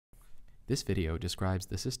This video describes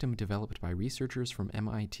the system developed by researchers from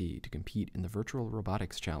MIT to compete in the Virtual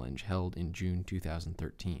Robotics Challenge held in June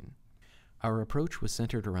 2013. Our approach was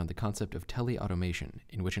centered around the concept of teleautomation,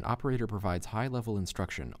 in which an operator provides high-level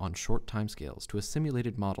instruction on short timescales to a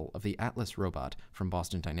simulated model of the Atlas robot from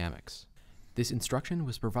Boston Dynamics. This instruction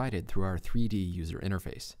was provided through our 3D user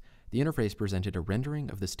interface. The interface presented a rendering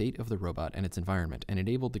of the state of the robot and its environment and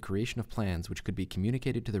enabled the creation of plans which could be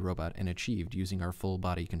communicated to the robot and achieved using our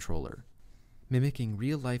full-body controller. Mimicking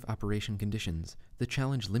real-life operation conditions, the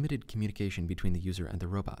challenge limited communication between the user and the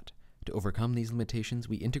robot. To overcome these limitations,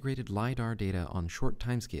 we integrated LiDAR data on short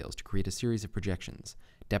timescales to create a series of projections,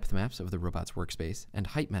 depth maps of the robot's workspace, and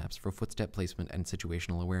height maps for footstep placement and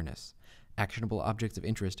situational awareness. Actionable objects of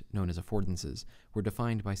interest, known as affordances, were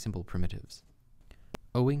defined by simple primitives.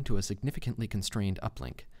 Owing to a significantly constrained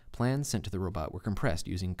uplink, plans sent to the robot were compressed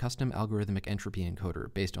using custom algorithmic entropy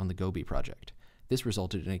encoder based on the Gobi project. This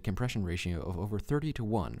resulted in a compression ratio of over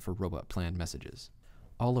 30:1 for robot plan messages.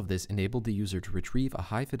 All of this enabled the user to retrieve a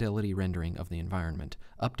high-fidelity rendering of the environment,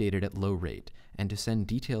 updated at low rate, and to send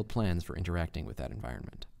detailed plans for interacting with that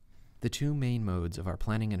environment. The two main modes of our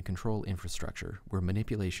planning and control infrastructure were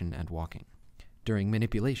manipulation and walking. During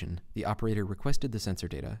manipulation, the operator requested the sensor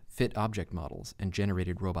data, fit object models, and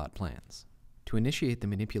generated robot plans. To initiate the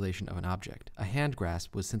manipulation of an object, a hand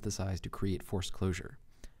grasp was synthesized to create forced closure.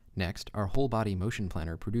 Next, our whole-body motion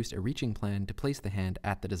planner produced a reaching plan to place the hand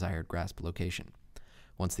at the desired grasp location.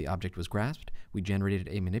 Once the object was grasped, we generated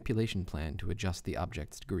a manipulation plan to adjust the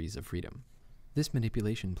object's degrees of freedom. This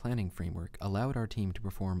manipulation planning framework allowed our team to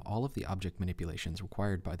perform all of the object manipulations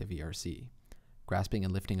required by the VRC. Grasping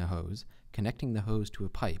and lifting a hose, connecting the hose to a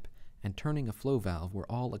pipe, and turning a flow valve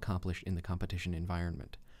were all accomplished in the competition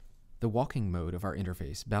environment. The walking mode of our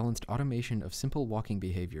interface balanced automation of simple walking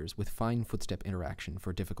behaviors with fine footstep interaction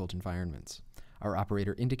for difficult environments. Our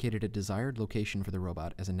operator indicated a desired location for the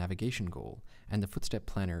robot as a navigation goal, and the footstep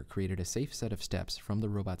planner created a safe set of steps from the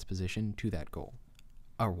robot's position to that goal.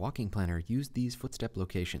 Our walking planner used these footstep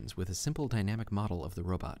locations with a simple dynamic model of the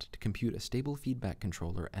robot to compute a stable feedback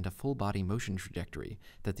controller and a full-body motion trajectory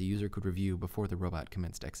that the user could review before the robot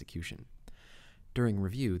commenced execution. During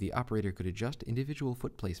review, the operator could adjust individual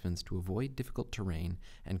foot placements to avoid difficult terrain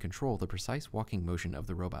and control the precise walking motion of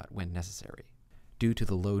the robot when necessary. Due to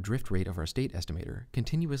the low drift rate of our state estimator,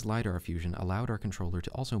 continuous LiDAR fusion allowed our controller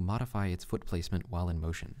to also modify its foot placement while in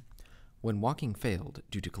motion. When walking failed,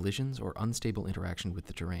 due to collisions or unstable interaction with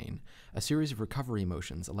the terrain, a series of recovery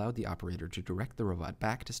motions allowed the operator to direct the robot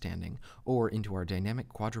back to standing or into our dynamic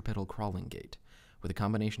quadrupedal crawling gait. With a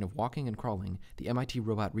combination of walking and crawling, the MIT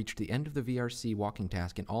robot reached the end of the VRC walking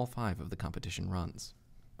task in all 5 of the competition runs.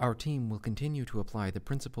 Our team will continue to apply the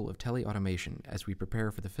principle of teleautomation as we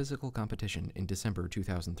prepare for the physical competition in December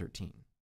 2013.